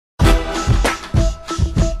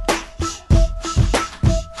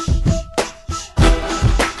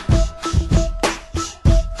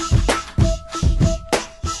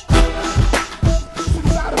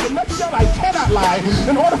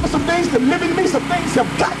these things have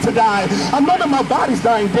got to die. I know that my body's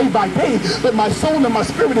dying day by day, but my soul and my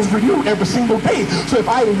spirit is renewed every single day. So if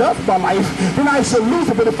I love my life, then I shall lose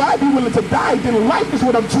it. But if I be willing to die, then life is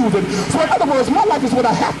what I'm choosing. So in other words, my life is what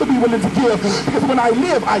I have to be willing to give. Because when I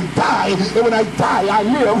live, I die. And when I die, I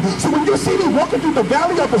live. So when you see me walking through the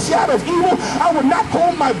valley of the shadow of evil, I will not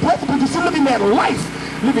hold my breath, because you're looking at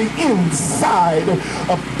life living inside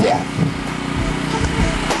of death.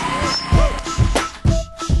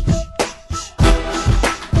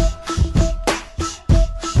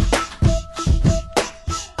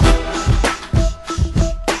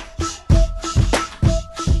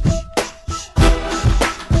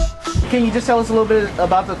 Can you just tell us a little bit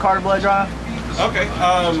about the Carter Blood Drive? Okay,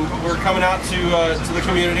 we're coming out to the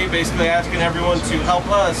community, basically asking everyone to help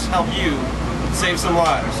us help you save some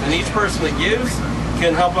lives. And each person that gives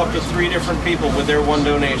can help up to 3 different people with their one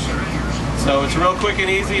donation. So it's real quick and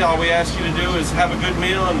easy. All we ask you to do is have a good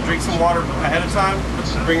meal and drink some water ahead of time.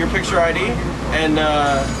 Bring your picture ID, and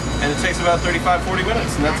it takes about 35-40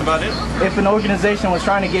 minutes, and that's about it. If an organization was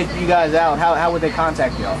trying to get you guys out, how would they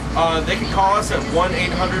contact y'all? They can call us at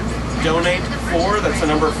 1-800-DONATE-4, that's the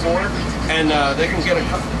number 4, and they can get a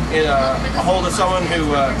hold of someone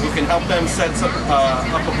who can help them set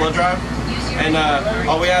up a blood drive. And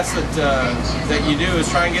all we ask that you do is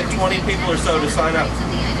try and get 20 people or so to sign up.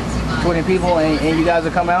 20 people, and you guys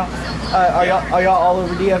will come out? Are y'all all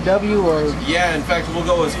over DFW, or? Yeah, in fact, we'll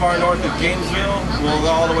go as far north as Gainesville. We'll go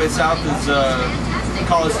all the way south as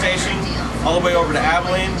College Station, all the way over to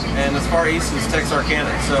Abilene, and as far east as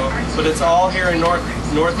Texarkana. So, but it's all here in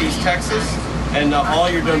northeast Texas, and all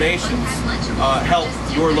your donations help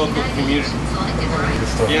your local community.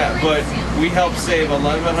 Yeah, but we help save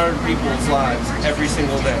 1,100 people's lives every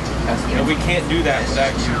single day, and we can't do that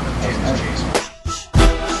without you.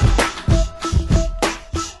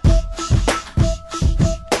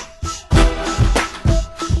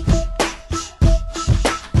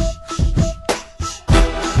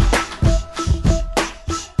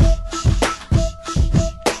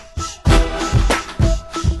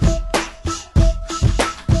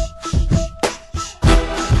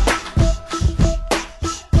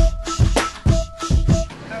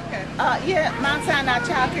 Yeah, Mount Sinai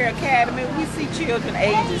Child Care Academy. We see children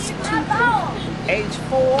ages 2 through age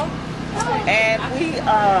 4, and we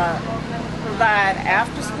provide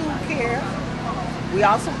after-school care. We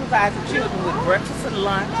also provide the children with breakfast and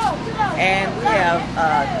lunch, and we have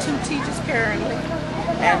 2 teachers currently,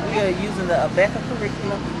 and we are using the Abeka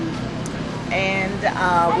curriculum, and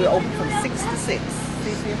we're open from 6 to 6.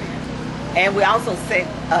 And we also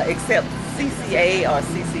accept CCA or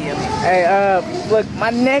CCMA. Hey, look, my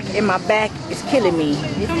neck and my back is killing me.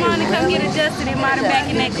 Come on and come get adjusted at Modern Back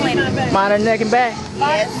and Neck Clinic. Modern Neck and Back?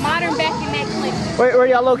 Yes. Modern Back and Neck Clinic. Where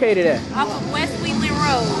y'all located at? Off of West Wheatland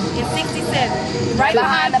Road in 67, right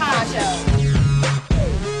behind the pawn shop.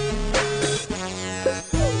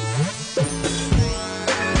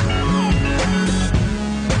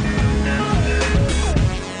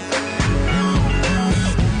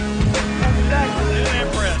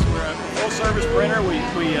 Printer. We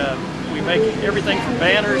make everything from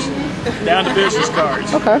banners down to business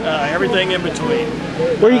cards. Okay. Everything in between.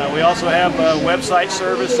 We also have a website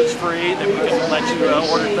service that's free that we can let you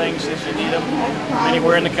order things if you need them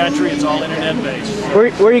anywhere in the country. It's all internet based.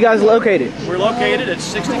 Where are you guys located? We're located at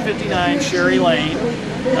 6059 Sherry Lane,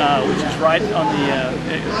 which is right on the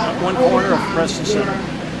one corner of Preston Center.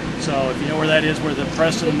 So if you know where that is, where the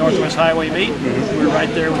Preston and Northwest Highway meet, we're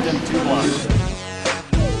right there within 2 blocks.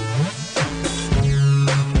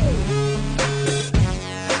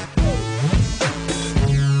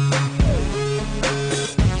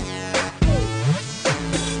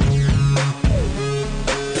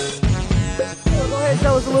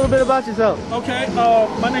 Tell us a little bit about yourself. Okay,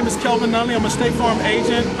 my name is Kelvin Nunley. I'm a State Farm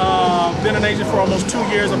agent. Been an agent for almost 2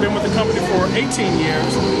 years. I've been with the company for 18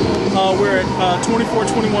 years. We're at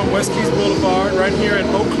 2421 West Keys Boulevard, right here in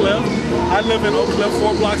Oak Cliff. I live in Oak Cliff,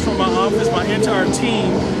 4 blocks from my office. My entire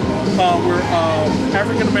team, we're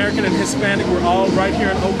African American and Hispanic. We're all right here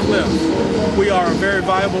in Oak Cliff. We are a very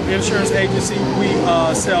viable insurance agency. We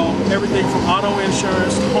sell everything from auto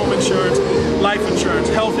insurance, home insurance, life insurance,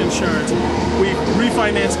 health insurance. We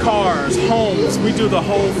refinance cars, homes. We do the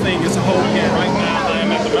whole thing. It's a whole gamut. Right now, I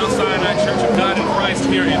am at the Mount Sinai Church of God in Christ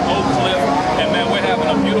here in Oak Cliff, and man, we're having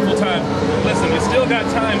a beautiful time. Listen, we still got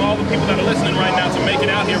time. All the people that are listening right now to make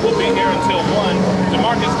it out here. We'll be here until 1.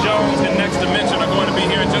 DeMarcus Jones and Next Dimension are going to be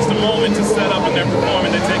here in just a moment to set up, and they're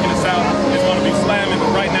performing. They're taking us out. It's going to be slamming.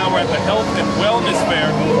 But right now, we're at the Health and Wellness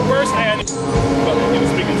Fair. First hand. It's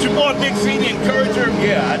your boy Big C, the Encourager.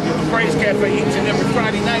 Yeah, I do the Praise Cafe each and every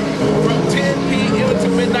Friday night from 10 p.m. to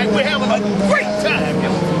midnight. We're having a great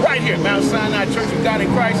Sinai Church of God in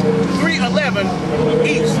Christ, 311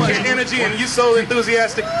 East. Your energy and you so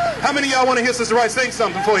enthusiastic. How many of y'all want to hear Sister Wright sing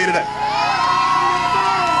something for you today?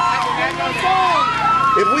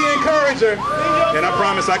 If we encourage her, and I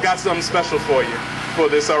promise I got something special for you for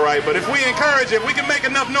this, all right? But if we encourage her, if we can make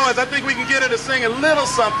enough noise, I think we can get her to sing a little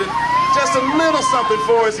something, just a little something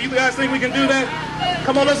for us. You guys think we can do that?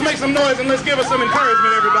 Come on, let's make some noise and let's give her some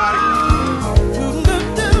encouragement, everybody.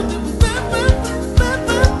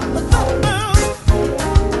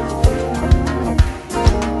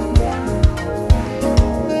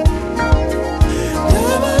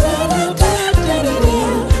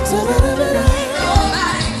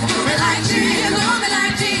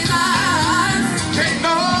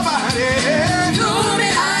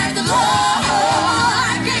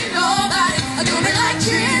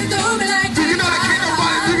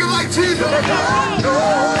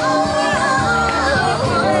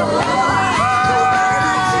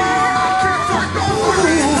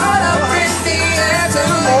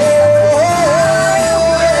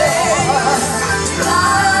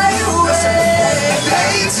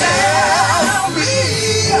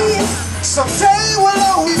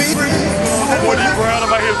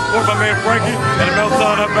 One of my man Frankie and the Mount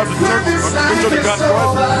Sinai Baptist Church, Church of God in Christ.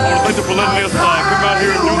 I want to thank them for letting us come out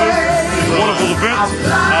here and do this. It's a wonderful event.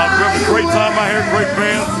 We're having a great time out here, great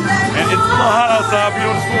fans. And it's a little hot outside, but you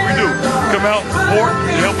know, this is what we do. Come out, support,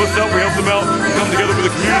 they help us out, we help them out. We come together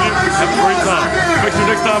with the community, have a great time. Make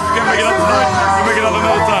sure next time, if you can't make it out tonight, you make it out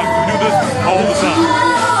another time. We do this all the time.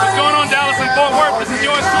 What's going on, Dallas and Fort Worth? This is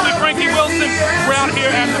yours truly, Frankie Wilson. We're out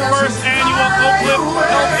here at the first annual Oak Cliff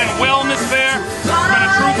Health and Wellness Fair. It's been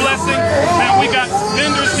a true blessing. Man, we got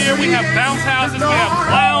vendors here, we have bounce houses, we have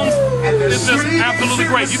clowns. It's just absolutely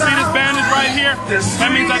great. You see this bandage right here?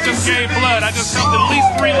 That means I just gave blood. I just helped at least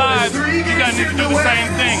 3 lives. You guys need to do the same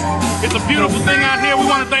thing. It's a beautiful thing out here. We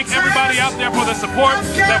want to thank everybody out there for the support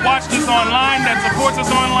that watched us online, that supports us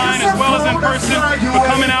online as well as in person, for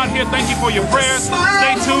coming out here. Thank you for your prayers.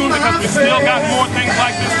 Stay tuned because we still got more things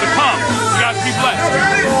like this to come. You guys be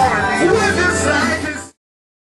blessed.